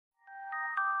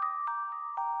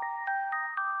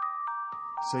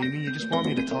So you mean you just want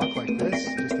me to talk like this?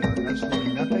 Just about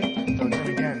absolutely nothing? So then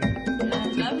again,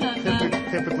 Blah, blah, blah.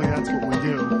 typically that's what we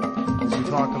do, is we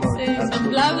talk about Say some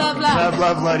absolutely blah, blah, nothing. blah.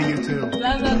 Blah, blah, blah to you too.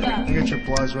 Blah, blah, blah. You got your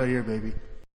blahs right here, baby.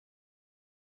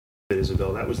 Years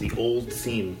ago, that was the old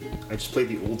theme. I just played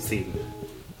the old theme,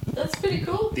 That's pretty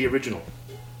cool. the original.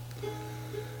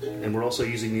 And we're also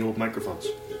using the old microphones.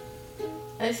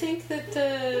 I think that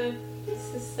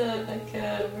this is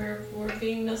we're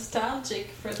being nostalgic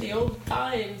for the old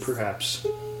times. Perhaps.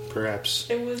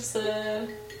 It was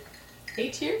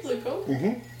 8 years ago.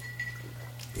 Mm-hmm.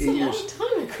 It's a long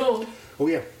time ago. Oh,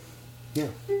 yeah. Yeah.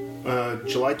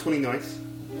 July 29th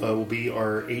will be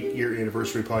our 8-year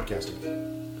anniversary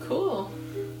podcasting. Cool.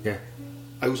 Yeah.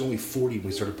 I was only 40 when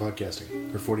we started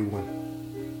podcasting. Or 41.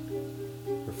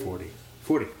 Or 40.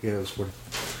 40. Yeah, I was 40.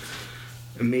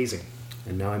 Amazing.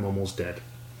 And now I'm almost dead.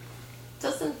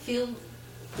 Doesn't feel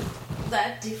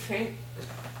that different.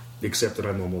 Except that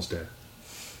I'm almost dead.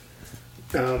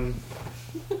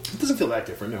 It doesn't feel that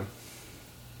different, no.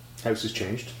 House has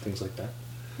changed, things like that.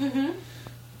 Mm-hmm.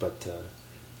 But,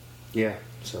 yeah,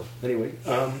 so, anyway.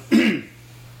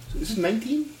 Is it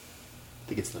 19? I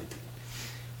think it's 19.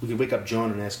 We could wake up John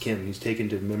and ask him. He's taken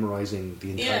to memorizing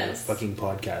the entire fucking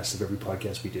podcast of every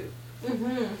podcast we do.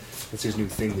 Mm-hmm. That's his new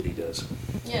thing that he does.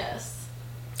 Yes.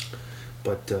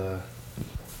 But,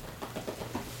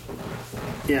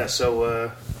 yeah,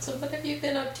 so, So what have you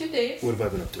been up to, Dave? what have I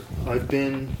been up to? I've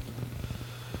been,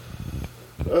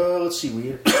 let's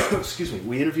see, excuse me,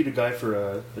 we interviewed a guy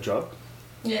for a job.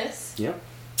 Yes. Yeah.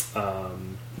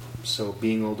 So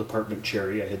being old department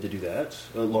cherry, I had to do that,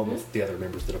 along with the other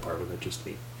members of the department, not just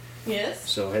me. Yes.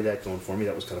 So I had that going for me.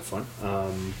 That was kind of fun.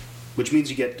 Which means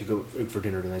you get to go out for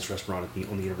dinner at a nice restaurant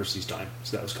on the university's dime.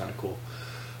 So that was kind of cool.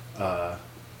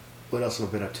 What else have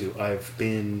I been up to? I've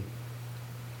been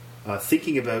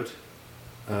thinking about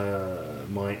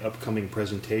my upcoming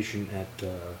presentation at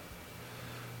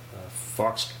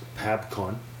Fox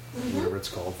PabCon, whatever it's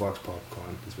called. Fox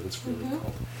PabCon is what it's really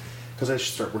called. Because I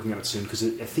should start working on it soon, because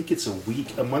I think it's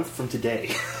a month from today.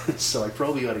 So I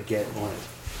probably ought to get on it.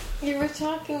 You were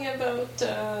talking about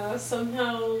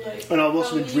somehow like. And I've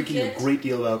also how been you drinking get- a great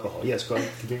deal of alcohol. Yes, go ahead.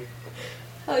 Continue.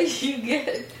 How you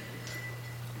get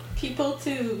people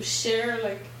to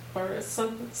share or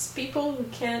some people who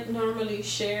can't normally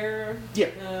share Yeah.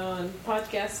 on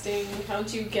podcasting. How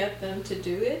do you get them to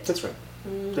do it? That's right.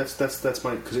 That's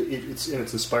my, because it's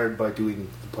inspired by doing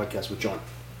the podcast with John,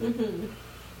 Mm-hmm.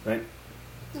 right?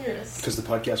 Yes. Because the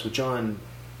podcast with John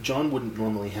wouldn't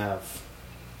normally have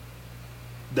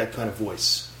that kind of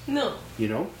voice, No. you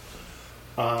know.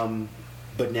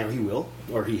 But now he will,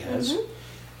 or he has. Mhm.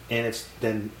 And it's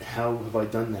then, how have I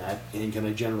done that, and can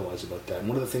I generalize about that? And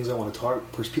one of the things I want to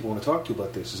people want to talk to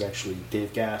about this is actually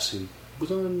Dave Gass, who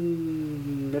was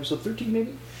on episode 13,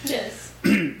 maybe. Yes.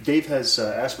 Dave has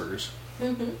Asperger's.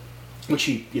 Mm-hmm. Which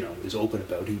he, is open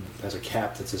about. He has a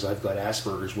cap that says, "I've got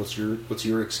Asperger's. What's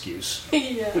your excuse?"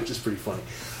 Yeah. Which is pretty funny.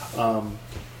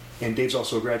 And Dave's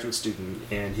also a graduate student,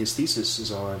 and his thesis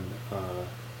is on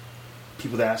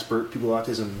people with people with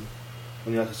autism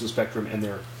on the autism spectrum, and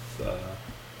their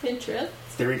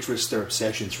interests, their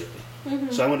obsessions, really.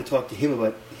 Mm-hmm. So I want to talk to him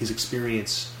about his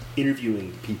experience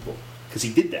interviewing people, because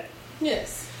he did that.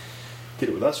 Yes. Did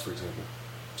it with us, for example.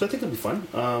 So I think it'll be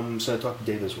fun. So I talked to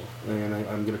Dave as well. And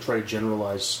I'm going to try to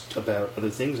generalize about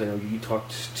other things. I know you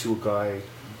talked to a guy,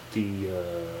 the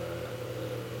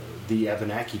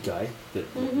Abenaki guy, that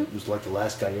was like the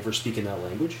last guy ever speaking that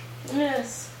language.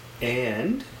 Yes.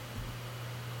 And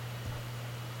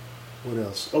what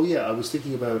else? Oh, yeah, I was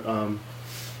thinking about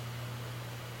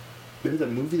remember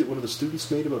that movie that one of the students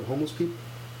made about homeless people?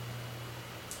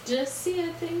 Jesse, I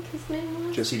think his name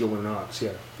was. Jesse Diller Knox,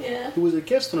 yeah. Yeah. Who was a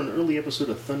guest on an early episode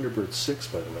of Thunderbird 6,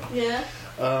 by the way. Yeah.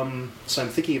 So I'm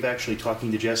thinking of actually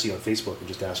talking to Jesse on Facebook and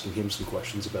just asking him some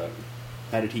questions about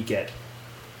how did he get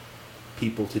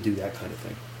people to do that kind of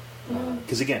thing.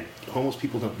 Because again, homeless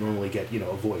people don't normally get, a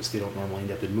voice. They don't normally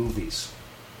end up in movies.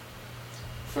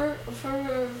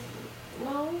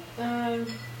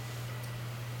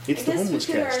 It's the homeless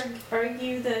I guess we cast. could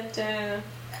argue that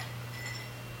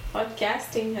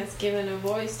podcasting has given a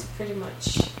voice to pretty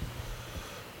much.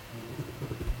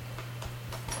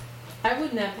 I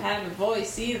wouldn't have had a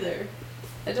voice either.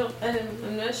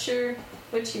 I'm not sure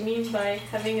what you mean by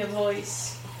having a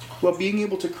voice. Well, being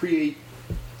able to create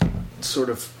sort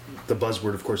of, the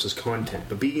buzzword, of course, is content,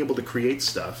 but being able to create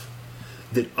stuff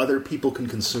that other people can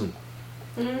consume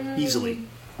easily,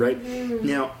 right?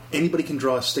 Now, anybody can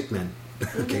draw a stickman.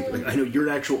 Okay, like, I know you're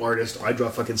an actual artist. I draw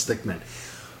fucking stickmen,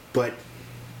 but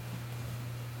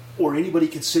or anybody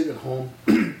can sit at home.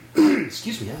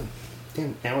 Excuse me,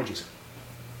 damn allergies.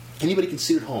 Anybody can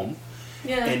sit at home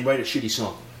Yeah. and write a shitty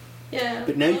song. Yeah.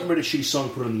 But now you can write a shitty song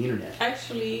and put it on the internet.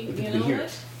 Actually, And you people know can hear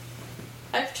what?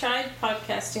 I've tried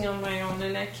podcasting on my own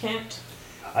and I can't.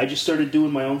 I just started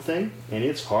doing my own thing, and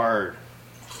it's hard.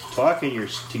 Talking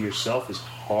to yourself is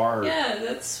hard. Yeah,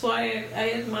 that's why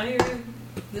I admire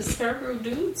the Scarborough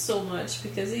dude so much,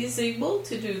 because he's able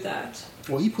to do that.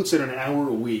 Well, he puts in an hour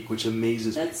a week, which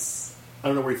amazes me. That's I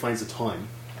don't know where he finds the time.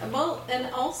 well, and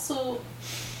also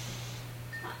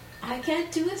I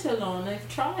can't do it alone. I've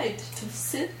tried to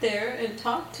sit there and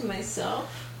talk to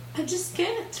myself. I just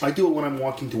can't. I do it when I'm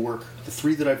walking to work. The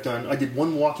 3 that I've done, I did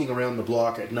 1 walking around the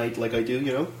block at night like I do,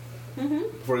 you know,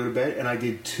 before I go to bed, and I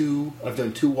did 2, I've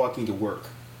done 2 walking to work.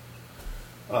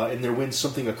 And there when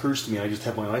something occurs to me, I just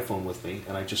have my iPhone with me,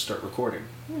 and I just start recording,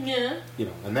 Yeah, you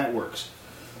know, and that works.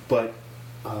 But,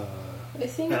 I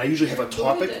think. and I usually have a you're good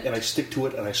topic, at- and I stick to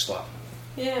it, and I stop.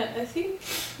 Yeah, I think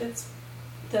that's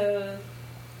the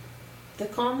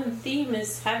common theme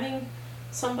is having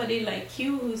somebody like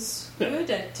you who's Yeah. good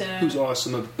at. Who's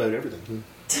awesome about everything.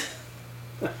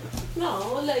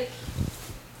 No, like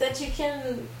that you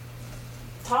can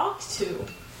talk to.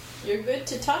 You're good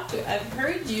to talk to. I've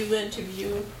heard you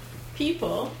interview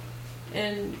people,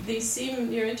 and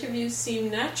your interviews seem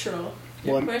natural.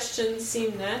 Your Well, questions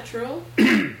seem natural,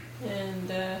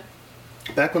 and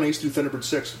Back when I used to do Thunderbird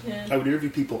 6, Yeah. I would interview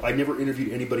people. I never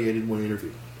interviewed anybody I didn't want to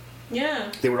interview.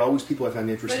 yeah. They were always people I found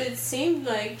But interesting. it seemed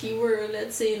like you were,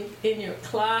 let's say, in your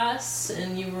class,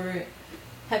 and you were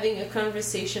having a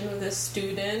conversation with a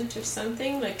student or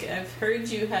something. Like I've heard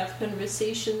you have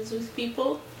conversations with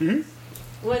people. Mhm.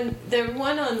 When they're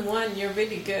one-on-one, you're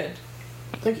really good.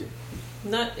 Thank you.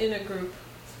 Not in a group.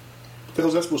 What the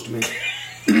hell's that supposed to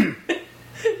mean?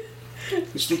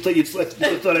 You still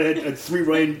thought I had 3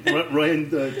 Ryan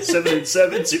 7 and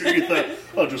 7s here. You thought,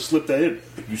 I'll just slip that in.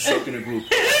 You suck in a group.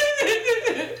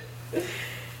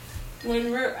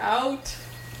 When we're out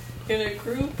in a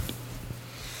group,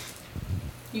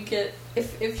 you get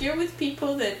if you're with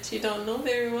people that you don't know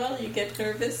very well, you get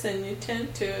nervous and you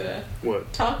tend to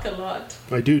What? talk a lot.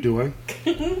 I do I?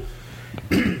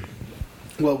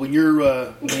 Well, when we're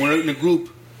out in a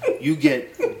group, you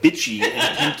get bitchy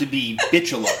and tend to be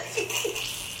bitch a lot.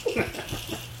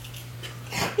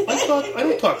 I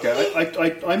don't talk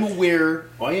that. I'm aware.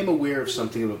 I am aware of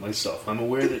something about myself. I'm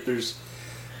aware that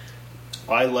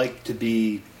I like to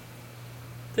be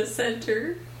The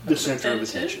center. the center of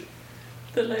attention,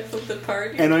 The life of the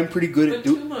party. and I'm pretty good but at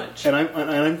too much. And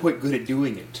I'm quite good at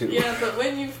doing it too. Yeah, but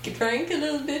when you've drank a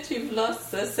little bit, you've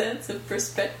lost a sense of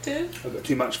perspective, I've got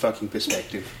too much fucking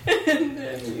perspective. and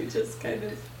then you just kind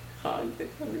of hog the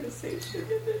conversation.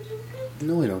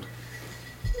 No, I don't.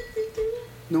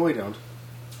 No, I don't.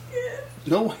 Yeah.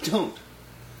 No, I don't.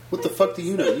 What the fuck do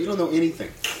you know? You don't know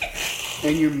anything.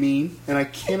 And you're mean, and I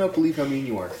cannot believe how mean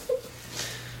you are.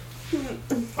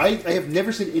 I have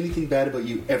never said anything bad about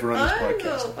you ever on this I podcast.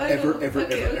 know, I Ever, know. ever,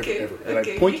 Okay, ever, okay, ever, ever. And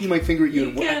okay. I'm pointing my finger at you, You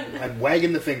and can- I'm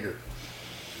wagging the finger.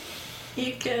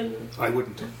 You can. I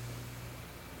wouldn't.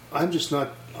 I'm just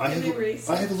not. I Can have. erase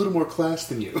I it. have a little more class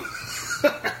than you.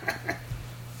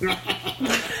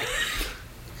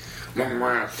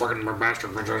 Fucking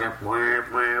bastard.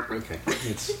 Okay.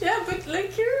 It's, Yeah, but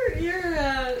like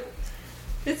you're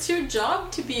it's your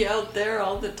job to be out there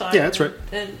all the time. Yeah, that's right.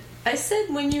 And I said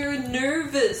when you're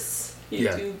nervous, you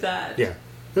Yeah. do that. yeah,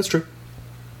 that's true.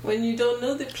 When you don't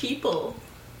know the people,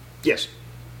 Yes.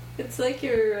 it's like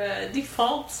your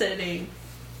default setting.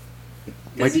 My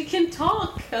Because de- you can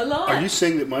talk a lot. Are you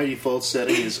saying that my default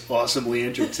setting is awesomely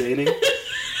entertaining?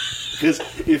 Because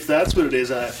if that's what it is,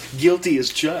 guilty as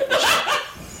charged.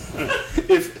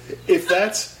 If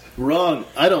that's wrong,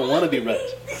 I don't want to be right.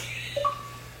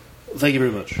 Thank you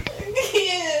very much.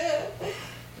 Yeah,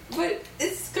 but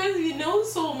it's because you know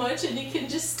so much, and you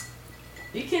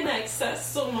can access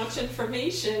so much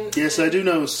information. Yes, I do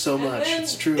know so And much. then-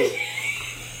 It's true.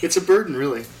 It's a burden,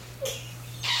 really.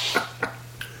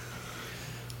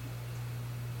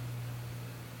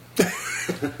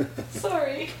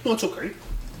 Sorry. No, it's okay.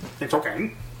 It's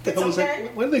okay. The It's hell is okay.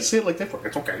 that? Why do they say it like that for?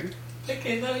 It's okay.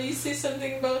 Okay, now you say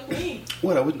something about me.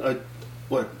 What? I wouldn't.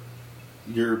 What?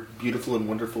 You're beautiful and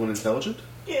wonderful and intelligent?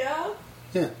 Yeah.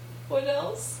 Yeah. What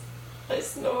else? I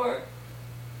snore.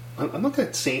 I'm not going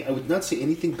to say. I would not say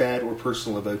anything bad or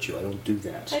personal about you. I don't do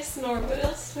that. I snore. What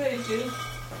else do I do?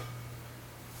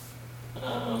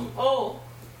 Oh,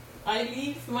 I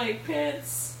leave my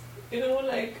pants. You know,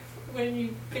 like when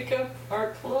you pick up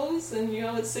our clothes, and you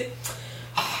always say,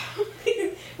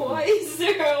 "Why is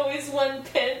there always one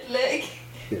pant leg?"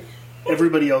 Yeah.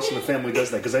 Everybody else in the family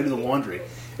does that because I do the laundry.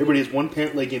 Everybody has one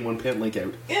pant leg in, one pant leg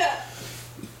out. Yeah.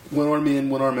 one arm in,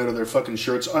 one arm out of their fucking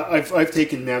shirts. I've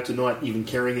taken now to not even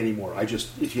caring anymore. I just,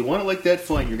 if you want it like that,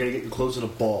 fine. You're going to get your clothes in a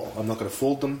ball. I'm not going to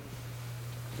fold them.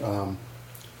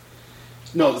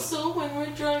 No. Also, when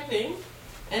we're driving,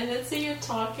 and let's say you're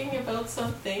talking about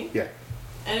something, Yeah.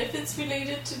 and if it's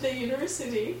related to the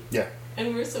university, Yeah.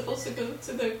 and we're supposed to go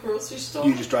to the grocery store,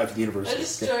 You just drive to the I university.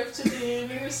 just drive to the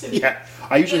university. Yeah.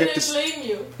 I usually And have I to. blame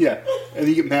you. Yeah. And then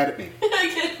you get mad at me.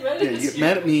 I get mad Yeah, at you get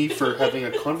mad at me for having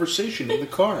a conversation in the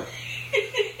car.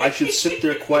 I should sit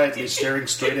there quietly, staring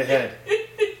straight ahead.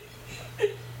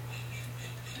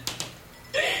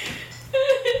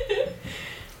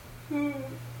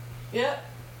 Yeah.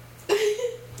 What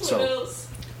So- else?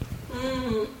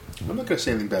 I'm not going to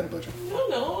say anything bad about you.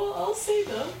 No, I'll say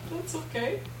that. That's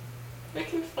okay. I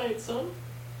can find some.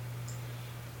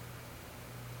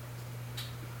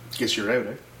 Guess you're out,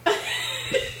 eh? I'm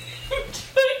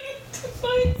trying to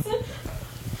find some.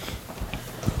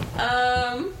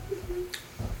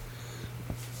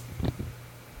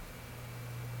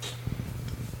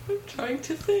 I'm trying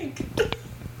to think.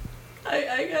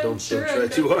 I'm Don't sure try I've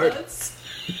got too hard. lots.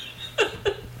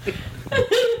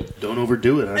 Don't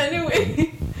overdo it, huh?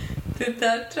 Anyway, did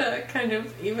that kind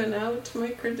of even out my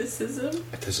criticism?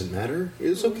 It doesn't matter.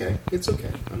 It's okay. It's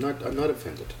okay. I'm not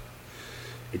offended.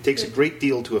 It takes a great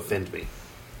deal to offend me.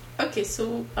 Okay,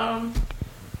 so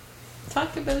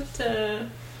talk about the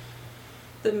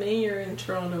mayor in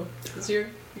Toronto, because you're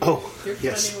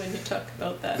yes. funny when you talk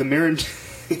about that. The mayor,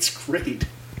 it's great.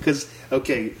 Because,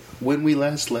 okay, when we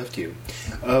last left you,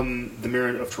 the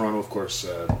mayor of Toronto, of course,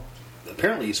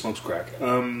 apparently he smokes crack.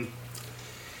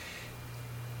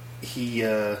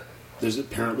 There's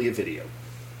apparently a video.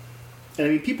 And I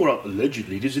mean, people are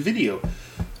allegedly, there's a video.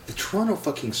 The Toronto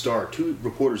fucking Star, 2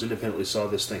 reporters independently saw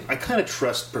this thing. I kind of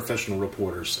trust professional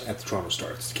reporters at the Toronto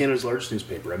Star. It's Canada's largest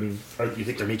newspaper. I mean, you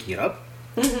think they're making it up?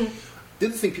 Mm-hmm. The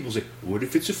other thing people say, what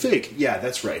if it's a fake? Yeah,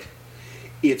 that's right.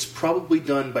 It's probably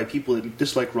done by people that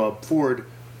dislike Rob Ford,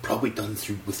 probably done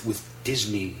through with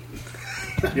Disney.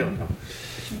 I don't know.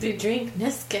 They drink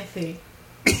Nescafe.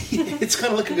 It's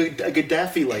kind of like a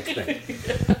Gaddafi-like thing.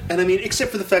 And I mean,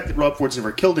 except for the fact that Rob Ford's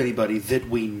never killed anybody that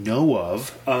we know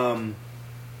of,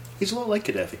 he's a lot like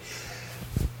Gaddafi.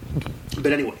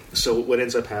 But anyway, so what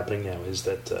ends up happening now is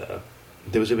that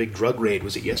there was a big drug raid.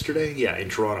 Was it yesterday? Yeah, in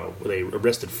Toronto, where they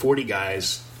arrested 40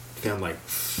 guys, found like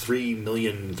 $3.5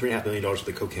 million worth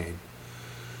of cocaine.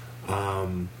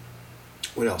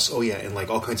 What else? Oh yeah, and like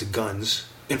all kinds of guns.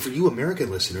 And for you American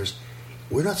listeners,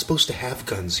 we're not supposed to have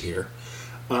guns here.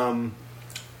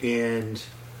 And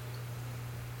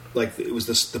like it was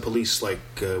the police, like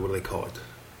what do they call it?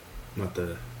 Not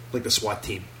the SWAT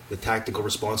team, the tactical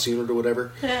response unit or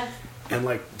whatever. Yeah. And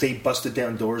like they busted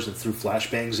down doors and threw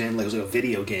flashbangs in, like it was like a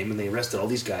video game, and they arrested all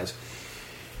these guys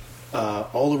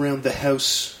all around the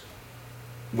house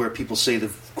where people say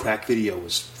the crack video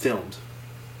was filmed.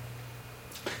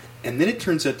 And then it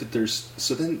turns out that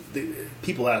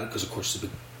people out, because of course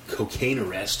there's a cocaine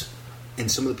arrest, and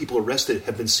some of the people arrested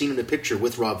have been seen in a picture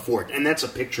with Rob Ford, and that's a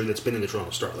picture that's been in the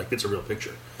Toronto Star, like that's a real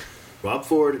picture. Rob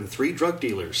Ford and 3 drug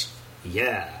dealers,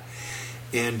 yeah.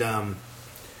 And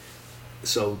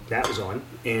so that was on,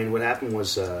 and what happened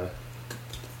was one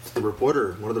of the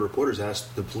reporters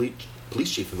asked the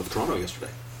police chief of Toronto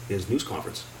yesterday in his news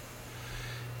conference,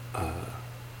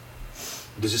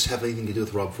 does this have anything to do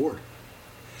with Rob Ford?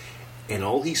 And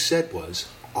all he said was,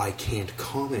 I can't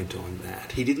comment on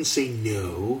that. He didn't say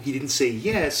no. He didn't say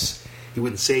yes. He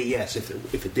wouldn't say yes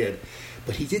if it did.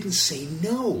 But he didn't say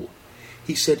no.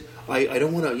 He said, I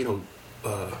don't want to,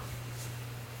 what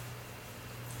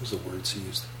was the words he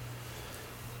used?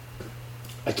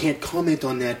 I can't comment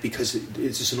on that because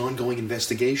it's just an ongoing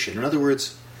investigation. In other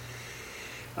words,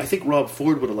 I think Rob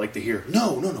Ford would have liked to hear,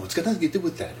 no, it's got nothing to do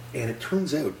with that. And it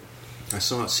turns out, I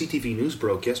saw CTV News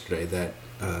broke yesterday that,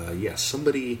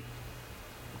 somebody,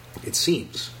 it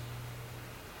seems,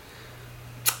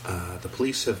 the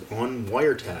police have on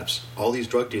wiretaps all these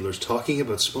drug dealers talking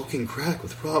about smoking crack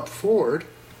with Rob Ford.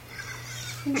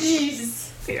 Jeez.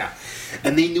 Yeah.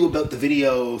 And they knew about the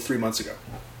video 3 months ago.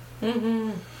 Mm-hmm.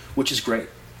 Which is great.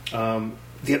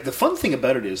 The fun thing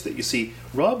about it is that, you see,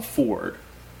 Rob Ford,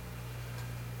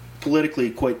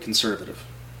 politically quite conservative.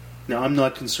 Now, I'm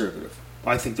not conservative.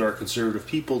 I think there are conservative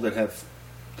people that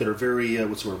are very,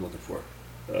 what's the word I'm looking for?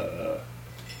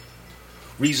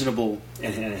 Reasonable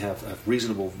and have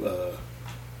reasonable,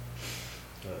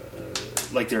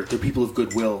 like they're people of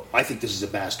goodwill. I think this is a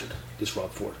bastard, this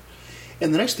Rob Ford.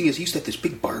 And the nice thing is, he used to have this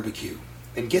big barbecue.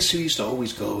 And guess who used to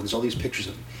always go? There's all these pictures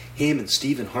of him and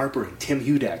Stephen Harper and Tim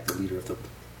Hudak, the leader of the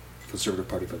Conservative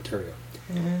Party of Ontario.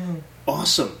 Mm.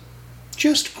 Awesome.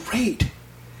 Just great.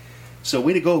 So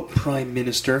way to go, Prime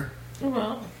Minister.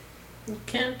 Well, you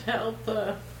can't help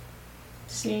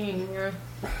seeing.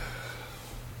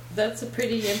 That's a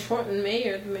pretty important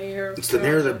mayor. The mayor. Of It's the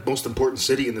mayor of Toronto. the most important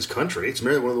city in this country. It's the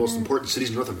mayor of one of the most important cities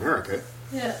in North America.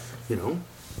 Yeah, You know?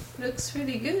 looks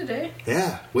really good, eh?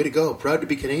 Yeah, way to go. Proud to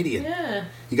be Canadian. Yeah.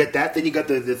 You got that, then you got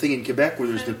the thing in Quebec where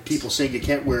there's the Right. people saying you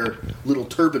can't wear little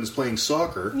turbans playing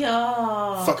soccer.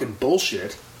 Yeah. Fucking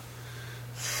bullshit.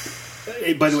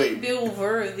 Hey, by the way, Be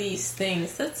over these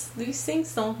things. These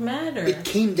things don't matter. it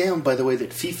came down, by the way, that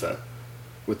FIFA,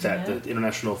 with that, Yeah. the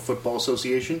International Football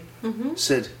Association,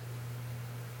 said,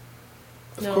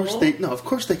 No. of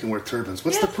course they can wear turbans.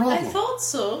 What's Yeah, the problem? I thought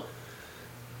so.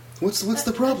 What's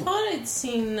the problem? I thought I'd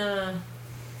seen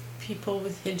people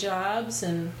with hijabs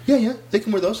and Yeah, they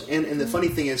can wear those. And the funny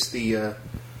thing is, of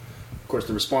course,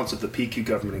 the response of the PQ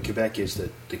government in Quebec is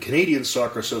that the Canadian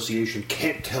Soccer Association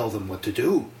can't tell them what to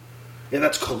do. Yeah,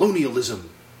 that's colonialism.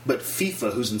 But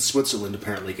FIFA, who's in Switzerland,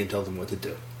 apparently can tell them what to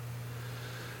do.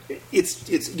 It's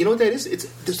you know what that is?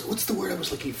 What's the word I was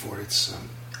looking for?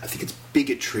 I think it's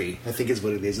bigotry. I think is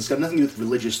what it is. It's got nothing to do with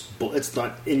religious. It's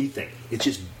not anything. It's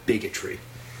just bigotry.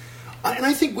 And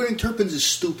I think wearing turbans is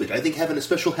stupid. I think having a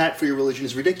special hat for your religion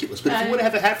is ridiculous. But if you want to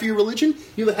have a hat for your religion,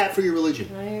 you have a hat for your religion.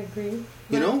 I agree. You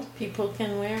But know? people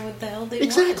can wear what the hell they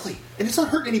Exactly. And it's not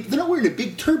hurting any. They're not wearing the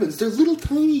big turbans. They're little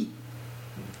tiny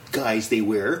guys they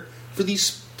wear for want. Like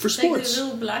sports. the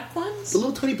little black ones? The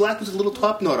little tiny black ones with a little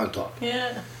top knot on top.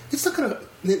 Yeah. It's not going to.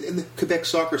 And the Quebec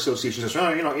Soccer Association says,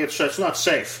 it's not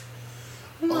safe.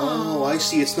 No. Oh, I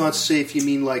see. It's not safe. You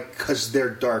mean like because they're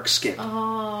dark skinned?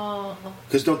 Oh.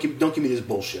 Because don't give me this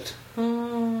bullshit.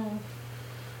 Mm.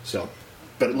 So,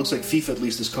 but it looks like FIFA at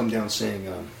least has come down saying,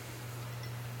 of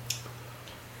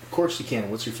course you can.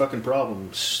 What's your fucking problem,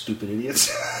 stupid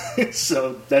idiots?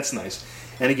 So that's nice.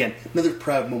 And again, another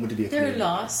proud moment to be a They're a Canadian.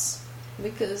 loss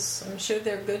because I'm sure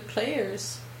they're good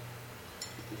players.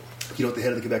 You know what the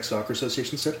head of the Quebec Soccer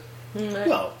Association said? Mm.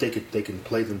 Well, they can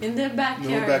play them In their backyards.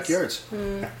 in their own backyards.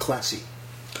 Classy.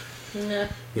 Yeah.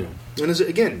 You know, and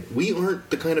again, we aren't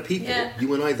the kind of people, Yeah.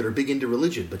 you and I, that are big into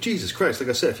religion. But Jesus Christ, like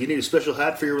I said, if you need a special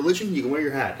hat for your religion, you can wear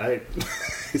your hat.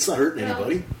 It's not hurting No.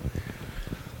 anybody.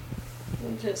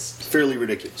 Just Fairly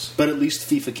ridiculous. But at least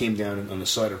FIFA came down on the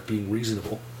side of being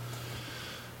reasonable.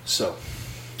 So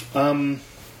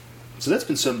that's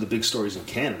been some of the big stories in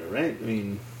Canada, right? I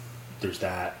mean, there's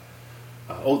that.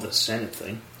 The Senate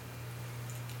thing.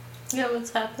 yeah.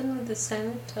 What's happened with the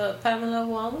Senate? Pamela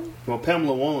Wallen. Well,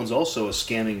 Pamela Wallen's also a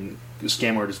scam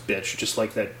artist bitch, just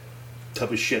like that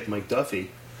tub of shit Mike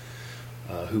Duffy,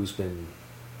 who's been.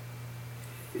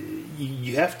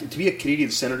 You have to be a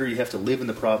Canadian senator. You have to live in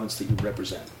the province that you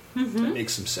represent. That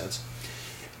makes some sense.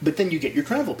 But then you get your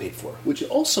travel paid for, which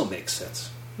also makes sense.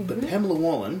 But Pamela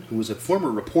Wallen, who was a former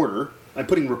reporter, I'm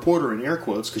putting reporter in air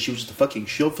quotes because she was just a fucking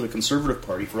shill for the Conservative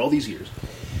Party for all these years,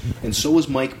 and so was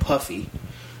Mike Puffy.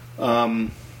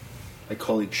 My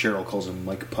colleague Cheryl calls him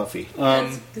Mike Puffy.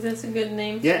 That's a good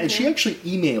name. Yeah, for and she him. actually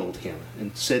emailed him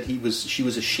and said she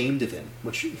was ashamed of him,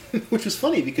 which was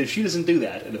funny because she doesn't do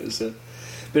that. And it was,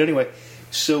 but anyway,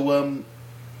 so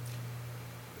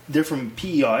they're from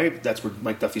PEI. That's where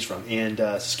Mike Duffy's from, and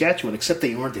Saskatchewan. Except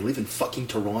they aren't. They live in fucking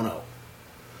Toronto.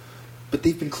 But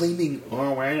they've been claiming,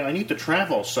 I need to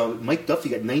travel. So Mike Duffy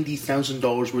got $90,000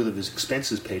 worth of his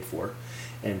expenses paid for,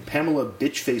 and Pamela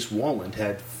Bitchface Wallen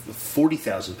had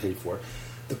 $40,000 paid for.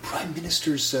 The Prime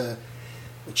Minister's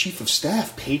chief of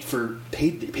staff paid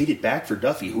it back for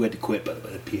Duffy, who had to quit, by the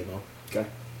way, at PMO. Okay,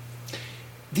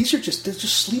 they're just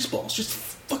sleazeballs, just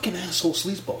fucking asshole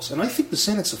sleazeballs. And I think the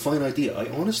Senate's a fine idea. I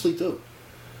honestly do.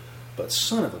 But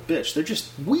son of a bitch, they're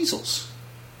just weasels.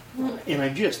 And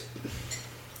I'm just.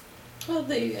 Well,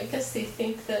 I guess they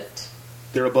think that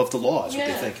They're above the law, is what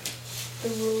they think. the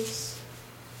rules.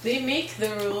 They make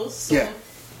the rules. So,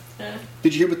 Yeah.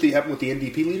 Did you hear what happened with the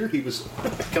NDP leader? He was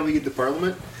coming into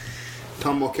Parliament.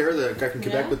 Tom Mulcair, the guy from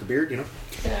Quebec Yeah. with the beard,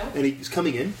 Yeah. And he's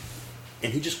coming in,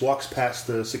 and he just walks past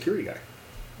the security guy.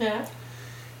 Yeah.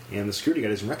 And the security guy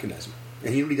doesn't recognize him.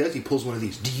 And you know what he does? He pulls one of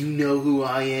these. Do you know who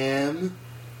I am?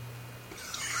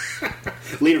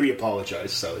 Later he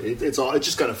apologized, so it's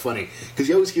just kind of funny. Because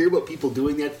you always hear about people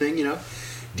doing that thing,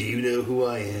 Do you know who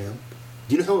I am?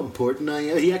 Do you know how important I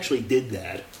am? He actually did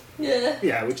that. Yeah.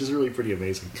 Yeah, which is really pretty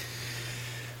amazing.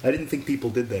 I didn't think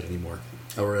people did that anymore,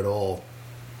 or at all.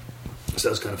 So that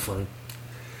was kind of funny.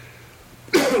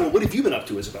 Well, what have you been up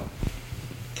to, Isabel?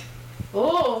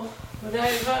 Oh, what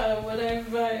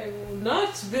have I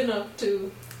not been up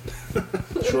to?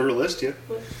 Shorter list, yeah.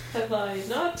 What have I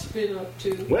not been up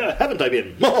to? Well, haven't I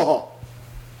been?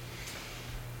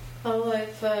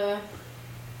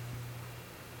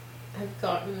 I've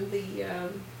gotten the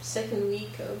second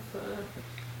week of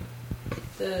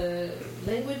the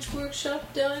language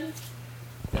workshop done.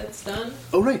 That's done.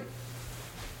 Oh, right.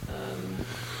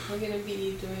 We're going to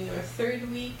be doing our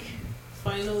third week,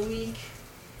 final week,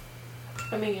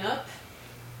 coming up.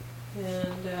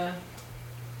 And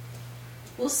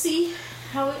we'll see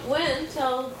how it went.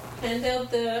 I'll hand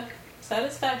out the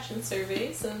satisfaction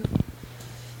surveys and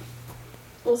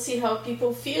we'll see how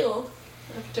people feel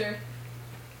after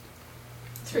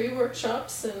 3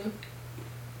 workshops. And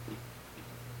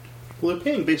Well, they're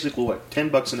paying basically, what,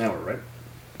 $10 an hour, right?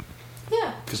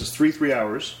 yeah, Because it's 3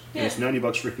 hours, and Yeah. it's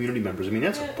 $90 for community members. I mean,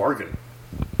 that's Yeah. a bargain.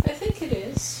 I think it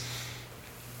is.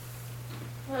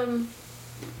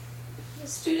 The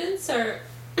students are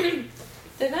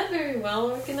they're not very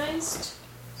well organized,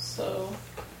 so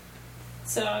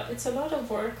it's a lot of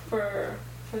work for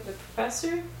the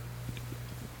professor.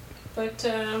 But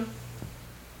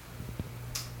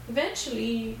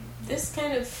eventually, this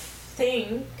kind of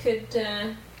thing could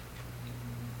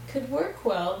work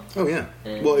well. Oh, yeah.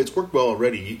 Mm. Well, it's worked well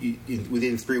already.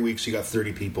 Within 3 weeks, you got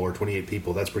 30 people or 28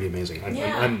 people. That's pretty amazing.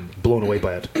 I'm blown away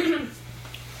by it.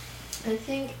 I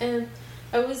think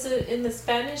I was in the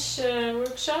Spanish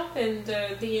workshop, and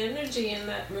the energy in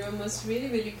that room was really,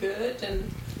 really good, and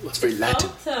Well, it's very Latin.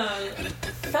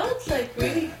 felt like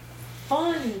really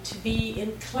fun to be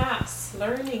in class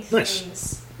learning Nice.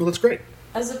 things, Well, that's great.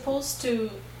 as opposed to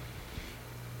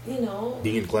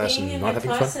Being in class being and in not the having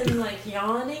class fun. and like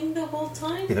yawning the whole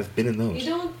time. Yeah, I've been in those.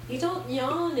 You don't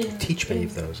yawn in Teach many in-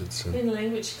 of those. It's in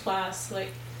language class.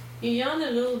 Like, you yawn a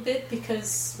little bit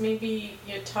because maybe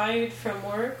you're tired from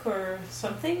work or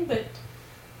something, but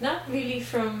not really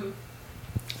from.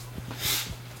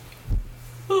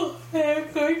 Oh,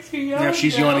 I'm going to yawn. Now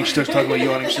she's now. yawning. She starts talking about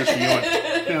yawning. She starts to yawn.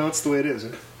 Yeah, that's the way it is.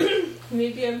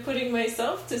 Maybe I'm putting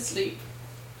myself to sleep.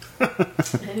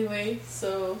 Anyway,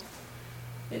 so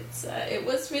it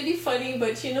was really funny,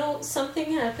 but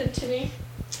something happened to me.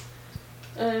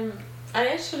 I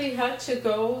actually had to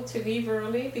leave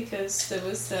early because there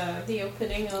was the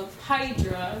opening of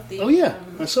Hydra, the Oh, yeah.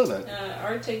 I saw that.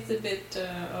 art exhibit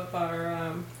of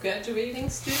our graduating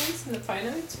students in the Fine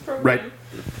Arts program. Right.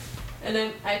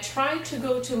 And I tried to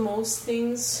go to most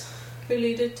things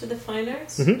related to the fine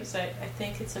arts Mhm. because I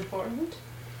think it's important.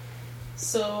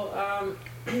 So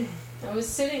I was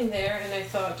sitting there and I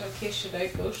thought, okay, should I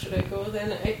go?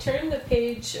 Then I turned the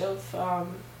page of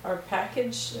our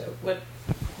package, what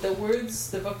the words,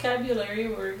 the vocabulary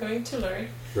we're going to learn.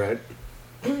 Right.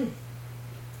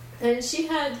 And she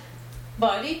had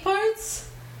body parts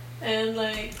and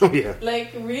Oh, yeah.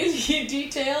 like really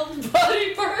detailed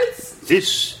body parts.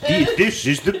 This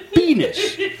is the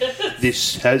penis.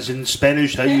 This has in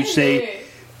Spanish how you say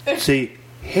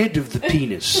head of the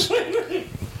penis.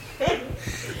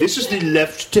 This is the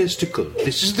left testicle.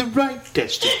 This is the right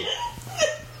testicle.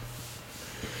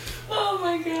 Oh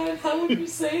my god, how would you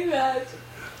say that?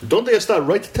 Donde está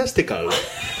right testicle?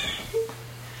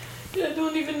 I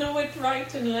don't even know what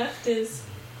right and left is.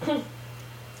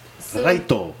 So,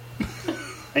 Righto.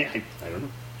 I don't know.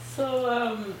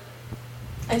 So,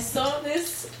 I saw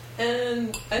this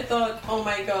and I thought, oh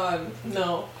my god,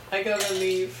 no, I gotta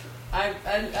leave. I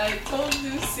told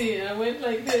Lucy and I went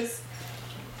like this.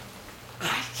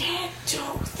 I can't do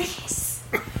this.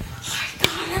 I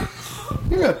gotta go.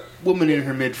 You're a woman in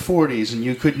her mid-40s and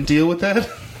you couldn't deal with that?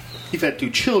 You've had 2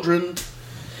 children.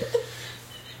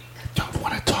 Don't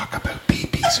want to talk about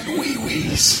babies and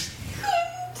wee-wees.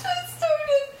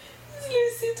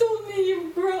 Lucy told me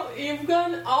you've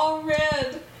gone all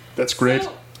red. That's great.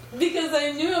 So, because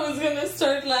I knew I was gonna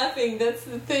start laughing. That's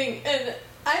the thing, and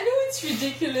I know it's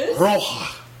ridiculous.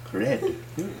 Roja. Red.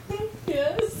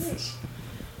 Yes.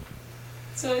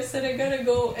 So I said I gotta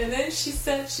go, and then she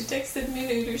texted me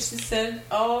later. She said,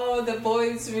 "Oh, the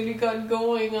boys really got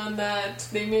going on that.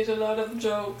 They made a lot of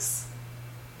jokes."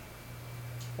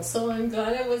 So I'm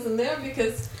glad I wasn't there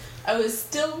because I was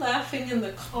still laughing in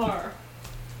the car.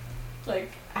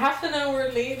 Like half an hour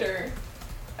later,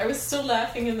 I was still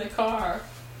laughing in the car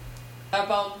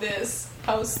about this,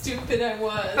 how stupid I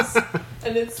was.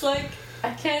 And it's like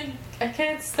I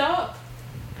can't stop.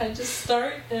 I just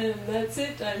start and that's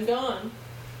it, I'm gone.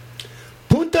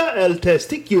 Punta el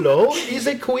testiculo is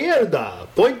a cuerda.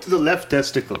 Point to the left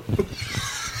testicle.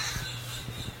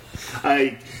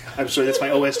 I'm sorry, that's my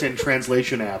OS X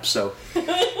translation app, so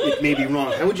it may be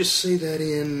wrong. How would you say that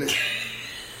in...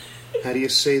 How do you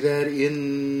say that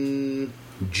in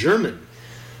German?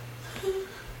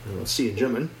 Well, let's see in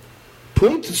German.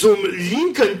 Punkt zum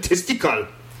linken Testikel.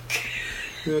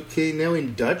 Okay, now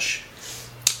in Dutch.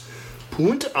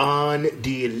 Punt an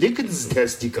die linken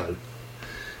Testikel.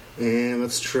 And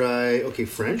let's try, okay,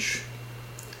 French.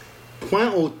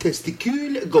 Point au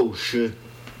testicule gauche.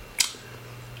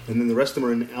 And then the rest of them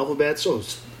are in alphabets. Oh,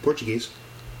 it's Portuguese.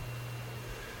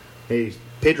 Hey,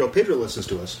 Pedro listens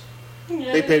to us.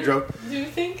 Yeah. Hey, Pedro. Do you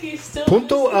think he's still...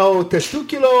 Punto ao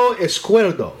testículo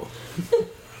esquerdo.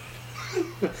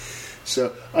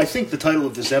 So, I think the title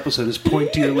of this episode is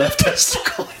Point to Your Left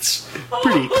Testicle. It's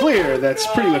pretty clear. That's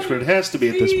pretty much what it has to be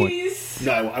at this point. Please.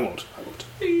 No, I won't.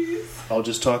 Please. I'll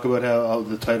just talk about how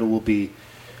the title will be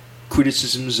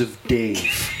Criticisms of Dave.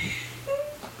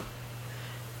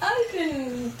 I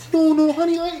didn't... No,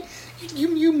 honey,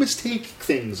 you mistake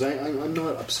things. I'm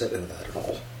not upset at that at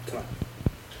all. Come on.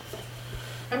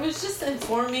 I was just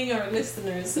informing our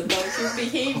listeners about your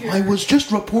behavior. I was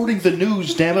just reporting the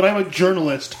news, damn it. I'm a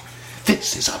journalist.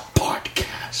 This is a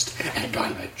podcast, and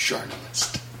I'm a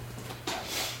journalist.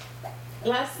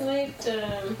 Last night,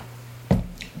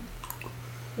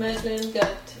 Madeline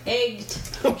got egged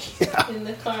Oh, yeah. in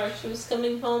the car. She was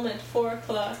coming home at 4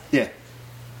 o'clock, Yeah.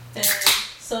 and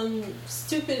some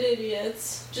stupid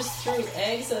idiots just threw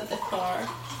eggs at the car,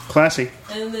 Classy.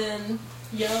 and then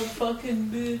yelled fucking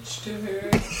bitch to her.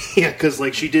 Yeah,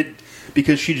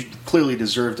 because she clearly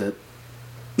deserved it.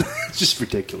 It's just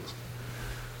ridiculous.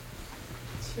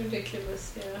 It's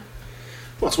ridiculous, yeah.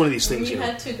 Well, it's one of these things, We you know.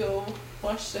 had to go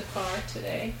wash the car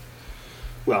today.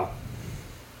 Well,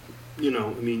 you know,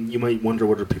 I mean, you might wonder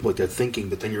what are people like that thinking,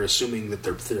 but then you're assuming that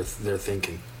they're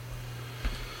thinking.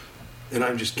 And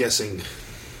I'm just guessing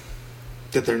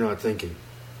that they're not thinking.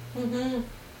 Mm-hmm.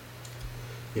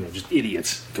 You know, just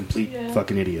idiots. Complete Yeah.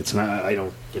 fucking idiots. And I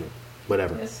don't, you know,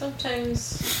 whatever. Yeah,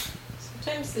 sometimes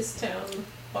this town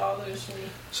bothers me.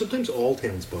 Sometimes all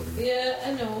towns bother me. Yeah,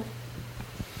 I know.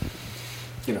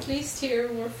 You know. At least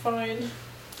here we're fine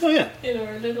Oh, yeah. in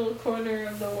our little corner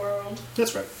of the world.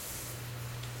 That's right.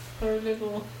 Our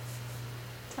little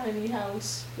tiny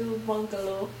house, little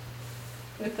bungalow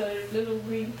with our little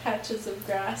green patches of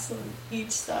grass on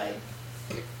each side.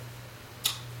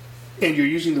 And you're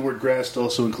using the word grass to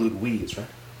also include weeds, right?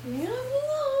 Yeah,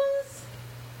 well,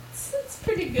 it's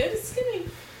pretty good. It's getting...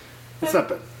 It's not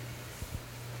bad.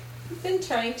 I've been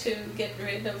trying to get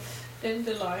rid of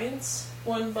dandelions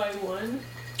one by one.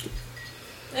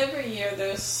 Every year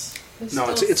there's No,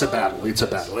 it's a battle. It's a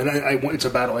battle. And it's a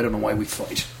battle I don't know why we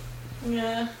fight.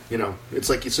 Yeah. You know, it's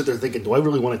like you sit there thinking, do I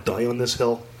really want to die on this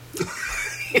hill? You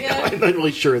know, Yeah. I'm not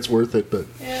really sure it's worth it, but...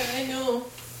 Yeah, I know.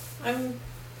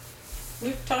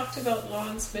 We've talked about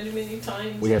lawns many, many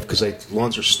times. We have, because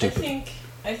lawns are stupid.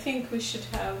 I think we should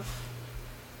have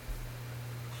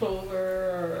clover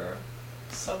or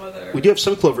some other... We do have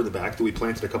some clover in the back that we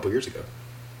planted a couple years ago.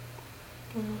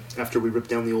 Mhm. After we ripped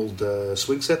down the old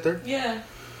swing set there. Yeah.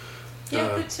 Yeah,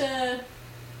 Uh, but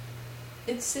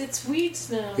it's weeds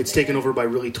now. It's taken over by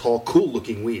really tall,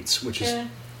 cool-looking weeds, which is Yeah.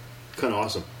 kind of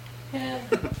awesome. Yeah.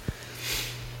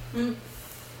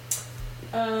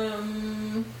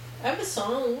 I have a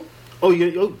song. Oh,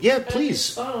 yeah, I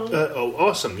please. have a song.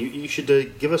 Awesome. You should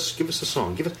give us a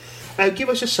song. Give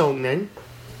us a song then.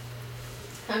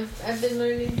 I've been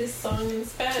learning this song in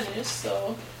Spanish,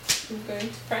 so I'm going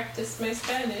to practice my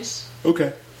Spanish.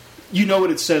 Okay. You know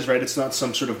what it says, right? It's not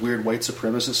some sort of weird white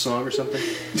supremacist song or something.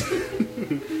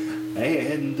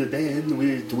 And then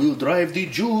we'll drive the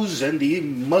Jews and the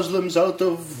Muslims out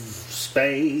of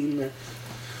Spain.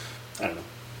 I don't know.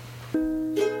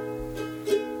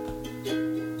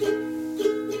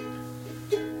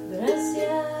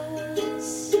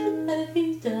 Gracias a la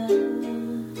vida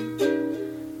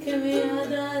que me ha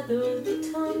dado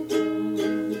tanto.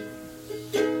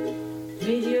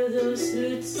 Me dio dos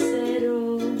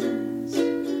luceros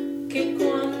que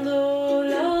cuando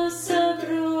los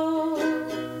abro,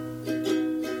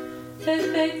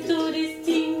 perfecto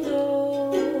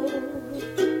distingo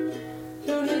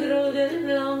lo negro del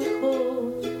blanco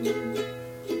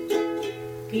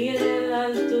y en el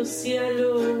alto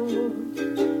cielo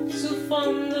su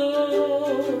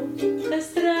fondo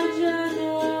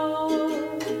estrellado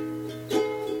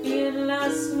y en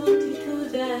las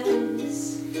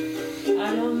multitudes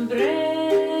al hombre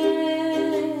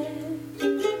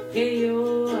que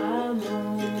yo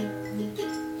amo.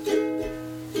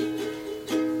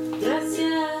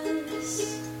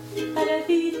 Gracias a la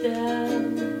vida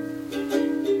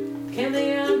que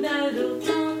me ha dado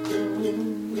tanto,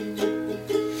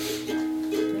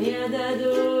 me ha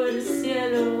dado el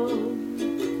cielo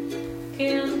que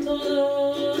en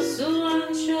todo su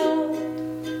ancho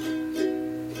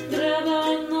graba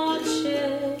noche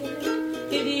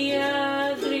y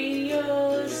día,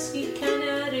 grillos y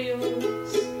canarios,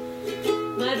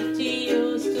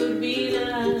 martillos,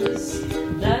 turbinas,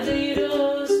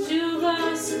 ladridos,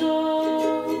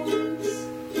 chubascos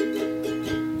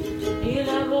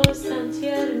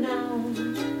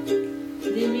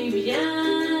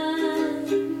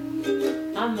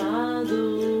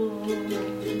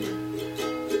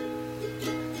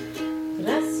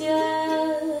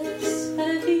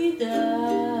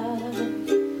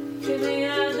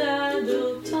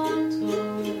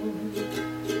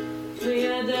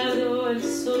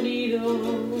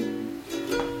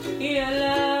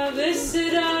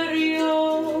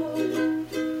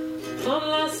son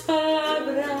las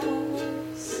palabras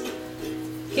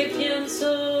que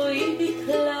pienso y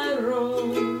declaro.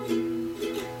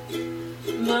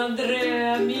 Madre,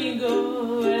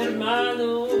 amigo,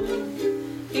 hermano,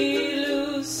 y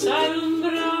luz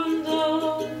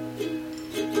alumbrando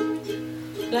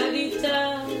la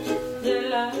vida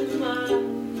del alma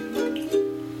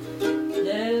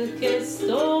del que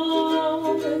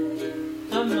estoy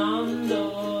amando.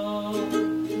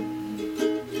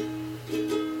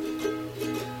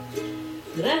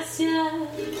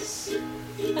 Gracias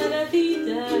a la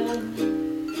vida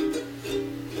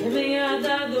que me ha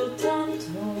dado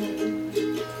tanto,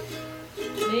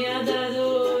 me ha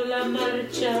dado la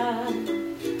marcha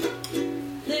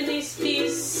de mis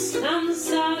pies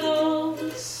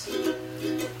cansados.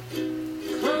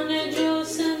 Con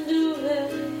ellos anduve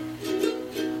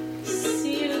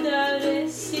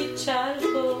ciudades y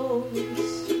charcos,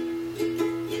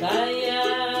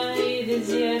 playa y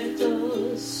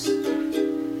desiertos,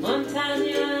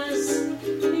 montañas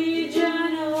y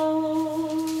llanos,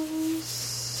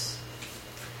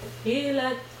 y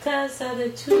la casa de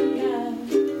tuya,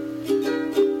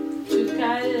 tu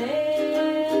calle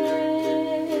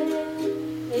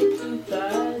y tu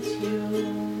patio.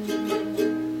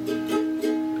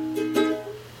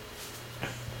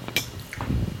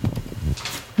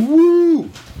 Woo!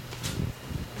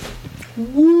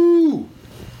 Woo!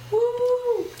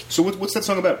 Woo! So what's that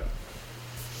song about?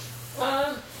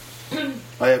 Um,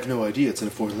 I have no idea. It's in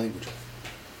a foreign language.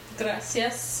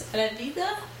 Gracias a la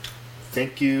vida.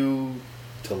 Thank you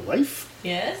to life?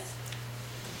 Yes.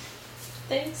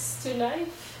 Thanks to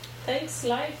life. Thanks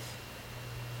life.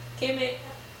 Que me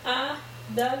ha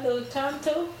dado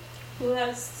tanto.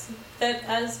 That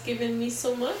has given me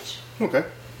so much. Okay.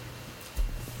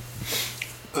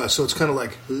 So it's kind of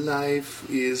like life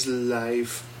is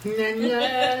life. Na, na,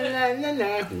 na, na,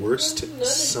 na. Worst Not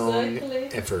song exactly.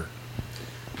 ever.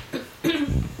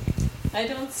 I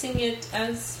don't sing it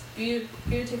as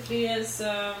beautifully as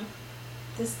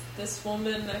this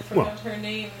woman. I forgot her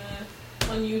name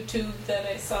on YouTube that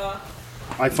I saw.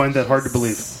 I find that hard to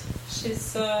believe.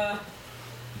 She's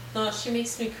no, she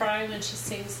makes me cry when she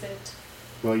sings it.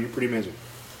 Well, you're pretty amazing.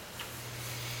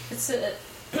 It's a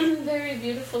very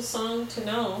beautiful song to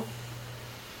know.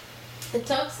 It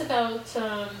talks about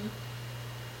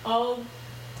all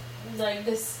like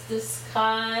the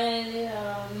sky,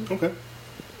 Okay.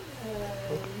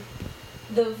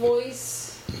 the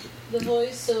voice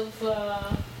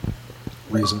of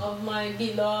Reason. of my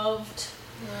beloved,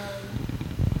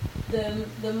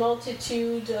 the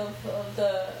multitude of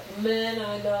the men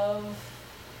I love,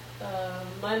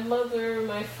 my mother,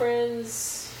 my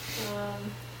friends,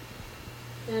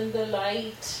 and the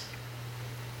light.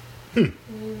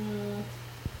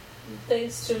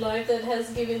 Thanks to life that has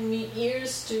given me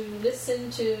ears to listen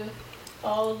to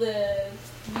all the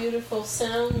beautiful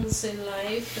sounds in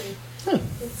life, and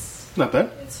it's Not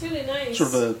bad. really nice.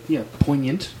 Sort of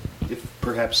poignant, if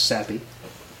perhaps sappy.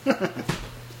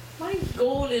 My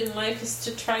goal in life is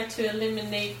to try to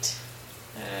eliminate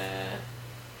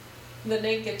the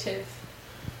negative.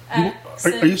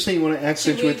 Are you saying you want to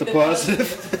accentuate the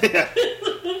positive? Yeah.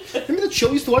 Remember that show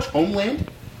we used to watch, Homeland?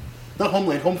 Not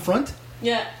Homeland, Homefront?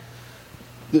 Yeah.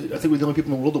 I think we're the only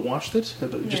people in the world that watched it,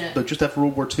 Yeah. but just after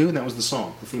World War II, and that was the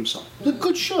song, the theme song. It was a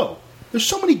good show. There's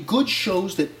so many good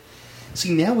shows that,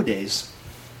 see, nowadays,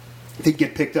 they'd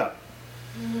get picked up.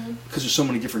 Because there's so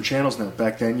many different channels now.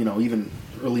 Back then, even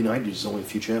early 90s, there's only a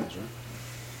few channels, right?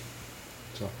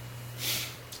 So,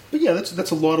 but yeah,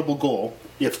 that's a laudable goal,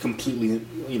 if completely,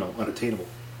 unattainable.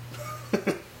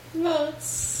 Well,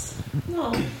 it's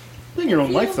no. In your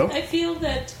own life, though. I feel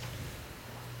that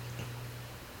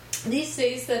these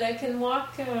days that I can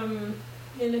walk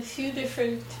in a few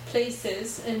different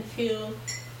places and feel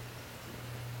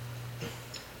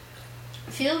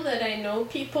that I know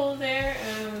people there,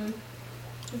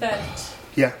 that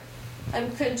Yeah.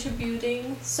 I'm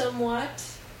contributing somewhat,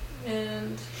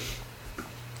 and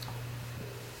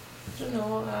I don't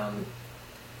know.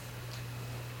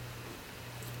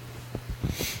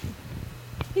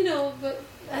 But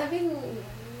having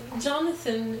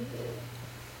Jonathan,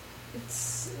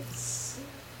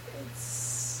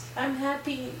 I'm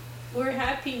happy. We're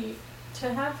happy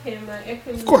to have him. I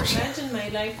couldn't imagine my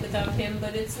life without him.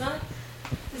 But it's not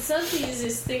the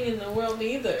easiest thing in the world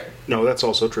either. No, that's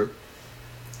also true.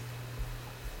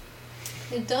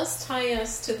 It does tie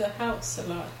us to the house a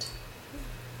lot,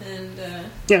 and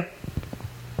Yeah.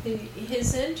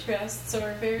 his interests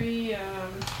are very,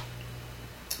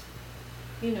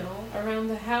 around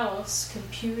the house,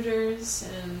 computers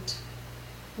and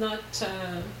not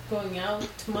going out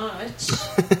much,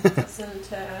 doesn't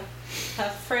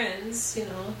have friends,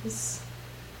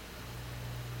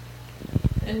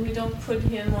 and we don't put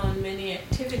him on many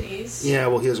activities. Yeah,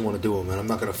 well, he doesn't want to do them, and I'm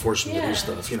not going to force him to Yeah. do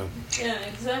stuff, Yeah,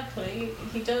 exactly.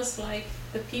 He does like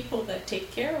the people that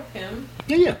take care of him,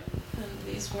 Yeah. and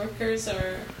these workers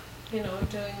are,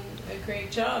 doing a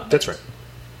great job. That's but right.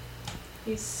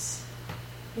 He's,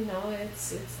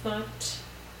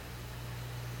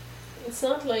 it's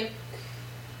not like,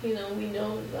 we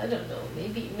know, I don't know,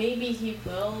 maybe he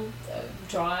will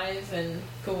drive and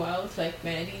go out like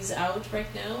Maddie's out right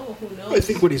now, who knows? I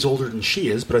think when he's older than she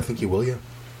is, but I think he will, yeah.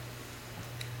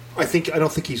 I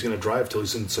don't think he's going to drive till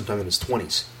he's sometime in his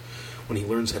 20s, when he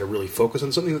learns how to really focus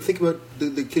on something. Think about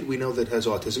the kid we know that has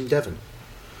autism, Devin.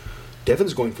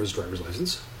 Devin's going for his driver's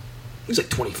license. He's like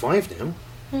 25 now.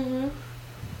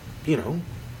 Mm-hmm.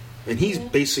 And he's Yeah.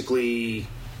 basically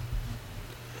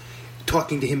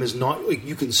talking to him is not like,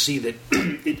 you can see that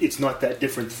it's not that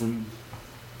different from.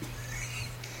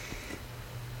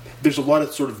 There's a lot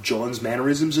of sort of John's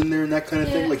mannerisms in there and that kind of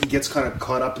thing. Yeah. Like he gets kind of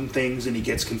caught up in things and he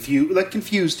gets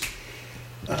confused,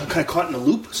 kind of caught in a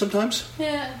loop sometimes.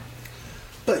 Yeah.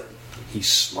 But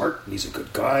he's smart and he's a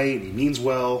good guy and he means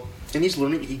well and he's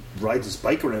learning. He rides his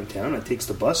bike around town and takes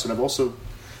the bus, and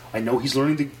I know he's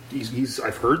learning to.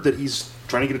 I've heard that he's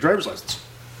trying to get a driver's license.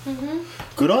 Mm-hmm.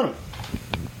 Good on him.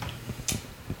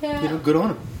 Yeah. Good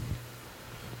on him.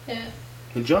 Yeah.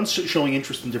 And John's showing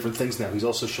interest in different things now. He's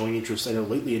also showing interest, I know,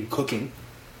 lately in cooking.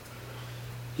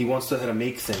 He wants to know how to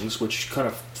make things, which kind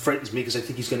of frightens me because I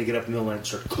think he's going to get up in the middle of the night and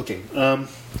start cooking.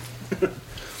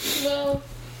 Well,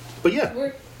 But yeah,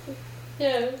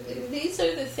 these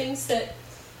are the things that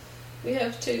we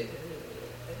have to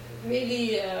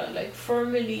really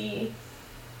formally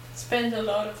spend a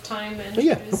lot of time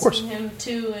Yeah, of course. introducing him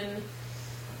to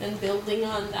and building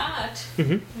on that,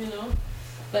 Mhm.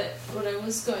 But what I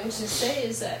was going to say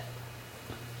is that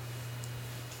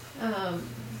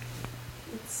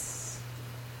it's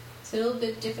a little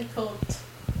bit difficult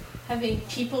having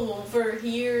people over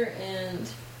here and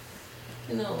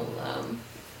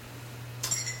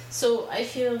so I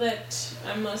feel that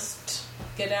I must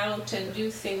get out and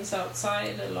do things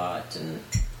outside a lot and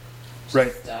just,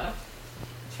 Right.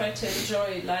 try to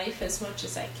enjoy life as much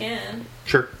as I can.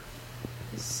 sure.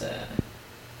 Because,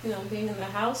 being in the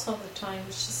house all the time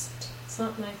it's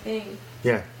not my thing.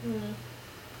 Yeah, Mm.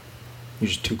 you're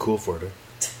just too cool for it.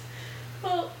 Eh?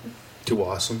 Well, Too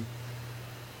awesome.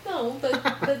 no, but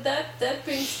that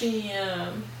brings me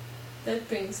a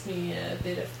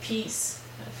bit of peace.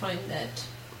 I find that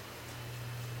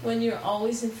when you're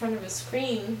always in front of a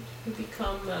screen, you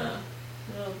become a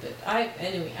little bit. I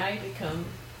become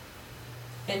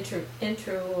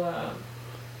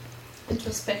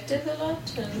introspective a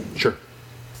lot, Sure.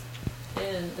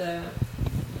 and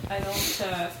I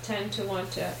don't tend to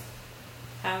want to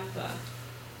have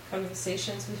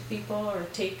conversations with people or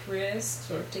take risks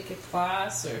or take a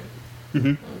class or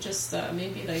Mhm. just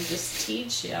maybe just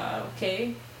teach. Yeah,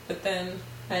 okay, but then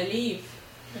I leave.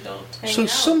 I don't hang So out.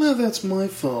 somehow that's my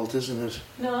fault, isn't it?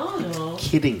 No,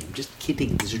 Kidding. I'm just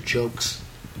kidding. These are jokes.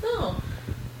 no.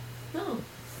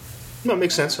 No, it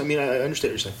makes sense. I mean, I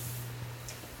understand what you're saying.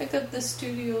 I got the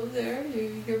studio there.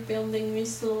 You're building me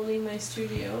slowly my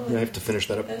studio. Yeah, I have to finish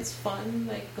that up. That's fun,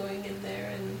 like going in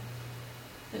there and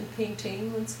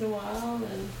painting once in a while,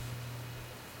 and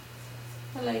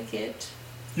I like it.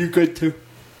 You're good too.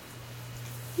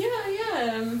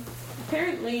 Yeah.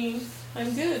 Apparently,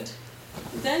 I'm good.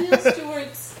 Daniel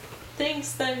Stewart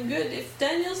thinks I'm good. If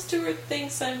Daniel Stewart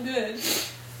thinks I'm good,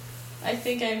 I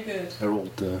think I'm good. Our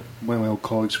old, one of my old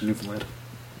colleagues from Newfoundland.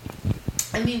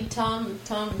 I mean, Tom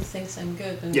thinks I'm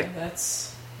good, and Yeah.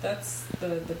 that's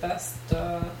the best.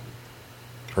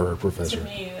 Her To professor.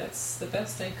 me, that's the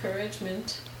best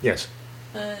encouragement. Yes,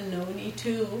 Noni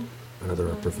too. another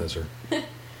art professor.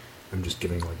 I'm just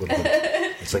giving like little.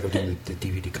 It's like I'm doing the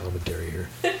DVD commentary here.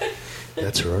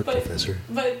 That's her art But- professor.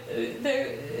 But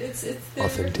it's there.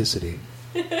 Authenticity.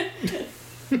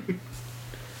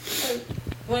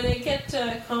 When I get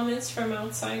comments from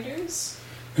outsiders,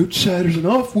 Outsiders and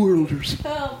off-worlders.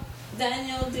 well,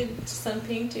 Daniel did some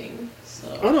painting,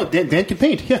 so Oh no, Dan can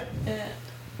paint. Yeah.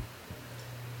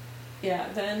 yeah,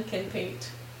 Dan can paint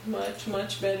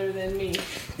much better than me.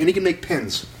 And he can make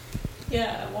pens.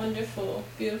 Yeah, wonderful,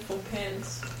 beautiful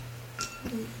pens.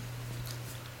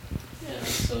 Yeah,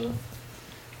 so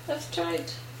I've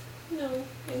tried,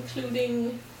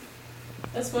 including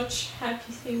as much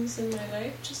happy things in my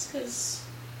life, just because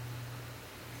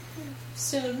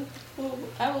soon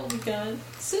I will be gone.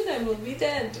 Soon I will be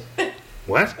dead.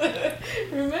 What?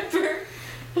 Remember?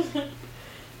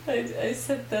 I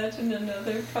said that in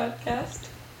another podcast.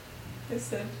 I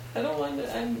said, I don't want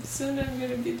to, I'm going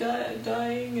to be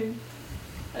dying, and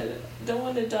I don't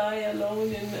want to die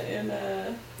alone in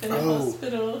a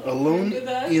hospital. Alone? Remember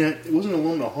that? It wasn't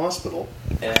alone in a hospital.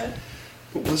 Yeah.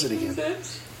 What was it again? Was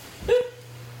it?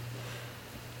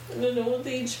 In an old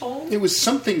age home? It was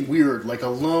something weird, like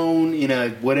alone in a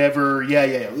whatever. Yeah.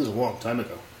 It was a long time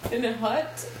ago. In a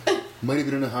hut? Might have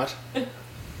been in a hut.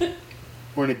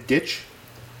 Or in a ditch.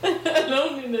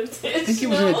 Alone in a ditch? I think it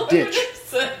was in a ditch. I would have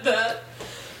said that.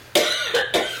 I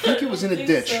think it was in a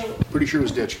ditch. So. Pretty sure it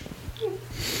was ditch.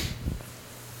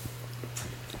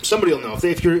 Somebody will know.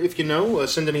 If you know,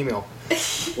 send an email.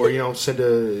 Or, send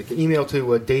an email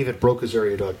to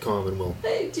dave@brocasaria.com and we'll...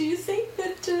 Hey, do you think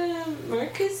that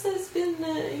Marcus has been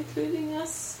including our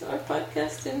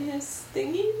podcast in his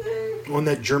thingy there? On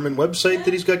that German website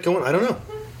that he's got going? I don't know.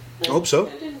 I hope so.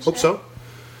 Hope so.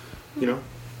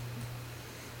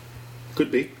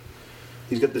 Could be.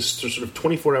 He's got this sort of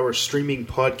 24-hour streaming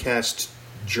podcast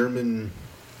German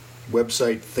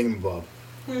website thingamabob.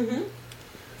 Mm-hmm.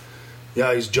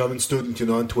 Yeah, he's German student,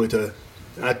 on Twitter.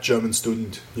 @German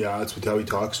student. Yeah, that's how he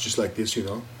talks, just like this,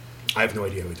 I have no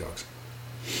idea how he talks.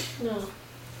 No.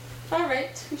 All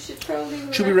right, we should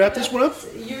probably... Should we wrap this one up?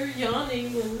 You're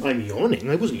yawning. I'm yawning?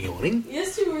 I wasn't yawning.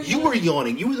 Yes, you were yawning. You were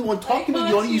yawning. You were the one talking about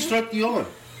yawning. You started to yawn.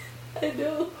 I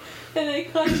know. And I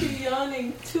caught you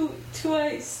yawning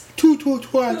twice. Twice.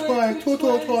 I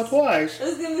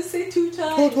was going to say 2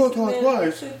 times. Twice. I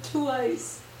said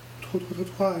twice.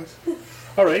 Twice.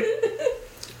 All right.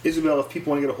 Isabel, if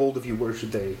people want to get a hold of you, where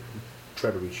should they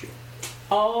try to reach you?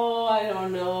 Oh, I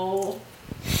don't know.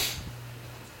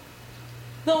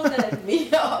 Don't let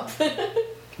me up.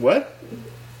 What?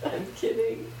 I'm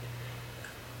kidding.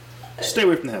 Stay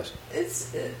away from the house.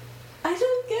 It's... I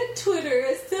don't get Twitter.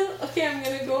 Okay, I'm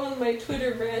going to go on my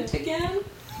Twitter rant again.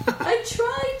 I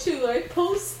try to. I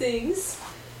post things.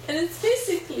 And it's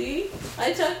basically,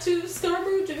 I talk to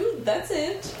Scarborough Dude. That's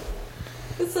it.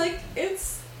 It's like,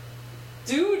 it's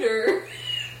Duder.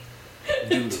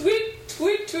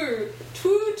 Twitter.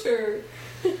 Tutor.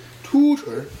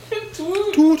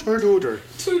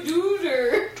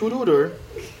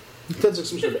 That's like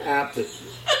some sort of app that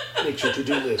makes your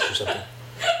to-do list or something.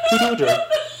 Tutor.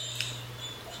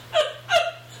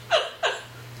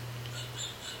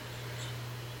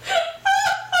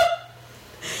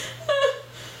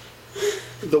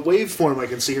 The waveform I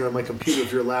can see here on my computer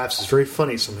of your laughs is very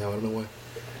funny somehow. I don't know why.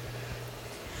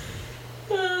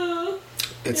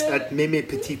 It's at Meme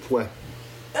Petit Pois.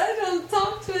 I don't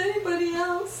talk to anybody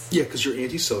else. Yeah, because you're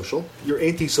antisocial. You're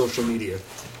anti-social media.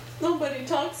 Nobody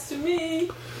talks to me.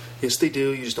 Yes, they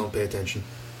do. You just don't pay attention.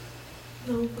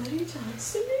 Nobody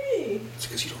talks to me. It's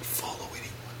because you don't follow anyone.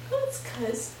 That's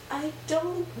because I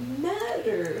don't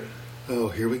matter. Oh,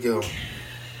 here we go.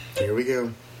 Here we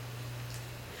go.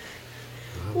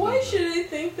 Why should I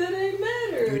think that I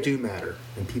matter? You do matter,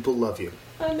 and people love you.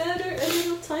 I matter a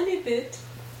little tiny bit.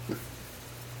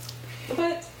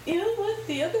 But, you know what?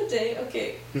 The other day,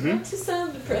 not to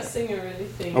sound depressing or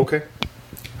anything. Okay.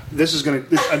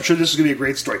 I'm sure this is gonna be a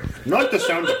great story. Not to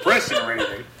sound depressing or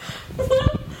anything.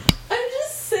 I'm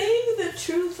just saying the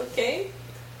truth, okay?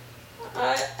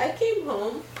 I came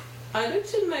home, I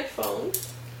looked at my phone,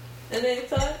 and I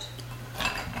thought,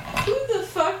 who the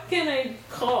fuck can I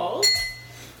call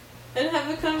and have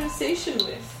a conversation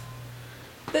with?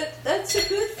 That's a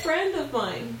good friend of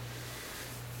mine.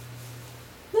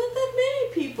 Not that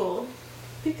many people.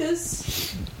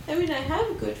 Because, I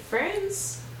have good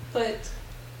friends, but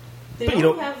they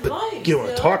don't have lives. You don't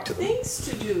want to talk to them. Things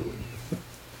to do.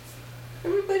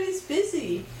 Everybody's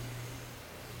busy.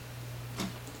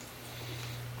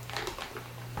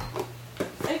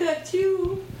 I got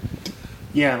you.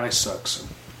 Yeah, and I suck, so.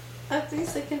 At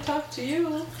least I can talk to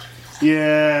you.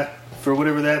 Yeah, for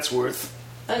whatever that's worth.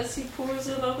 As he pours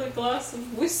another glass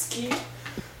of whiskey.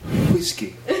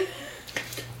 Whiskey.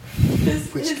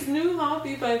 His new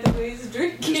hobby, by the way, is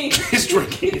drinking. It's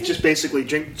drinking. It's just basically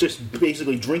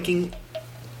drinking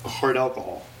hard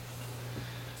alcohol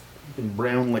and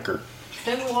brown liquor.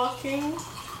 And walking.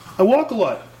 I walk a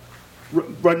lot.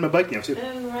 Riding my bike now too.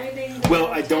 And riding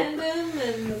I don't. tandem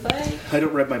and the bike. I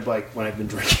don't ride my bike when I've been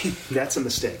drinking. That's a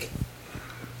mistake.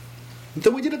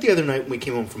 Though we did it the other night when we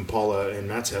came home from Paula and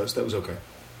Matt's house. That was okay.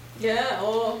 Yeah.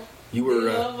 Oh. You were.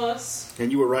 They love us.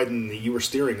 And you were riding. You were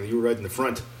steering. You were riding the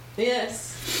front.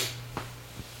 Yes.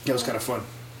 That was kind of fun.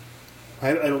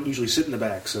 I don't usually sit in the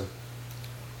back, so.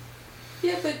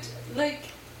 Yeah, but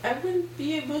I wouldn't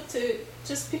be able to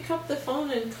just pick up the phone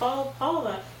and call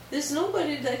Paula. There's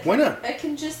nobody that Why not? I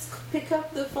can just pick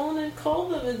up the phone and call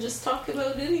them and just talk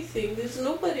about anything. There's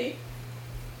nobody.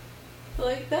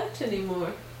 like that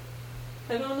anymore.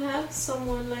 I don't have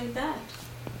someone like that.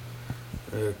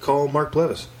 Call Mark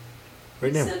Plevis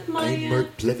right now. Except my, I'm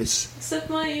Mark Plevis. Except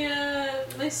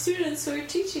my students who are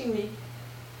teaching me.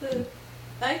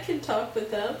 I can talk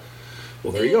with them.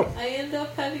 Well, there you go. I end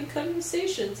up having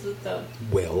conversations with them.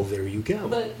 Well, there you go.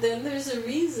 But then there's a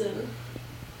reason.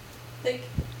 Like,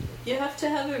 you have to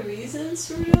have a reason,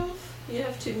 sort of. You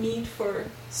have to meet for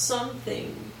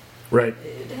something. Right.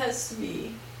 It has to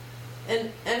be.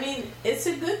 And, I mean, it's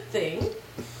a good thing.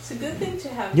 It's a good thing to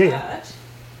have Yeah, that.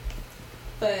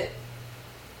 But,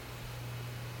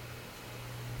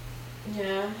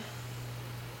 yeah.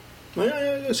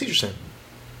 I see what you're saying.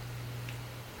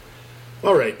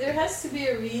 All right. There has to be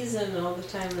a reason all the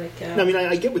time, like No, I mean,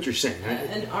 I get what you're saying.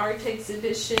 an art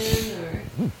exhibition or,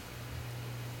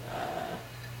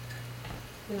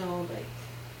 like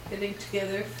getting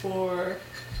together for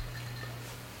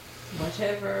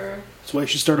whatever. That's why you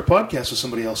should start a podcast with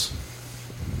somebody else.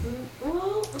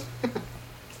 Well,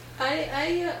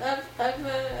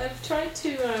 I've tried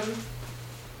to.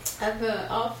 I've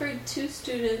offered 2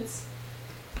 students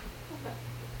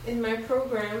in my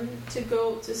program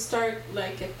to start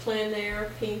like a plein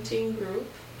air painting group.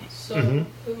 So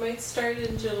we might start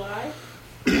in July.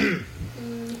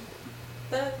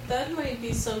 That might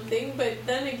be something, but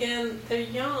then again, they're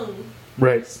young.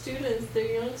 Right.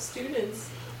 They're young students.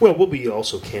 Well, we'll be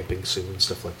also camping soon and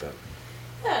stuff like that.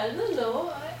 Yeah,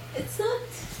 no, it's not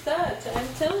that. I'm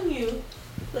telling you,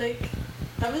 like,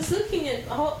 I was looking at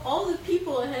all the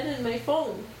people I had in my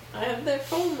phone. I have their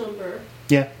phone number.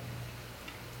 Yeah.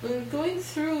 I'm going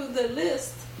through the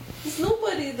list. There's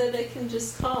nobody that I can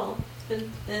just call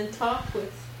and talk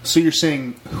with. So you're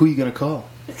saying, who are you going to call?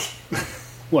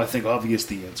 Well, I think obvious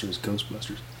the answer is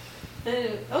Ghostbusters.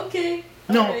 Okay.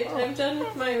 No. All right, I'm done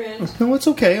with my rant. No, it's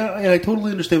okay. I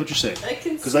totally understand what you're saying.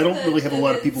 Because I don't really have a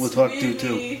lot of people to talk to,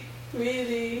 too.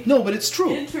 Really No, but it's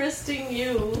true. interesting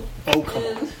you. Oh, come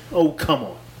on. And Oh, come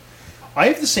on. I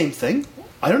have the same thing.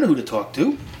 I don't know who to talk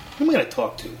to. Who am I going to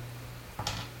talk to?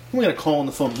 Who am I going to call on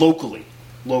the phone locally?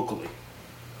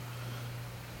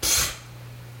 Pfft.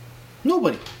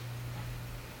 Nobody.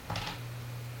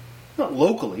 Not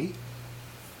locally.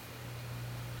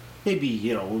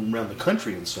 Maybe, around the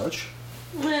country and such.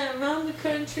 Yeah, around the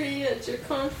country, at your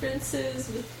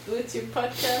conferences, with your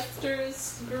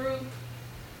podcasters group.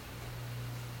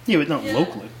 Yeah, but not Yeah.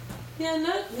 locally.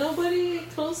 Yeah, nobody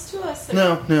close to us.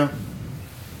 No.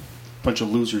 Bunch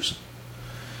of losers.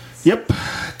 Yep.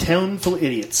 Town full of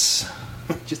idiots.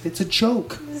 It's a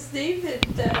joke. There's David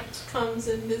that comes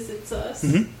and visits us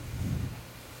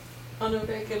on a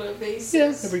regular basis.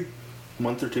 Yeah, every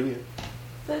month or 2, yeah.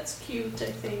 That's cute,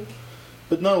 I think.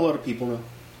 But not a lot of people know.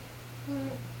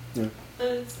 Yeah. And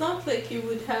it's not like you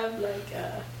would have like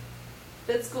a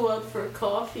let's go out for a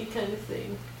coffee kind of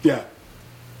thing. Yeah.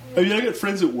 I mean, I got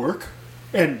friends at work,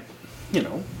 and,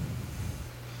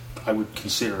 I would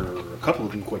consider a couple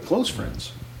of them quite close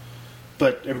friends.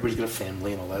 But everybody's got a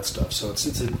family and all that stuff, so it's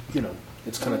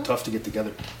kind of tough to get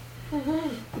together.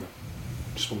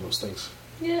 Just one of those things.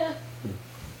 Yeah.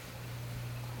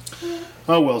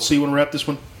 Oh, well, so you want to wrap this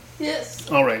one? Yes.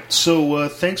 All right, so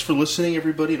thanks for listening,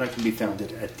 everybody, and I can be found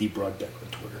at DBroadbeck on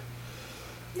Twitter.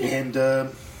 And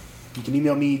you can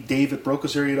email me,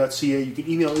 dave@brocosarea.ca. You can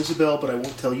email Isabel, but I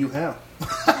won't tell you how.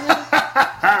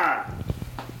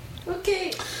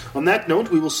 Okay. On that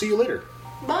note, we will see you later.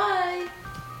 Bye.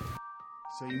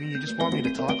 So you mean you just want me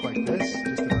to talk like this,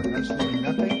 just about absolutely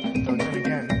nothing? So then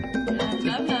again,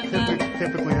 Blah blah blah.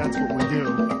 typically that's what we do,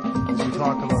 is we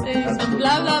talk about Say some absolutely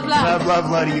blah, blah, nothing. blah. Blah blah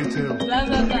blah to you too. Blah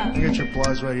blah blah. You get your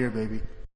applause right here, baby.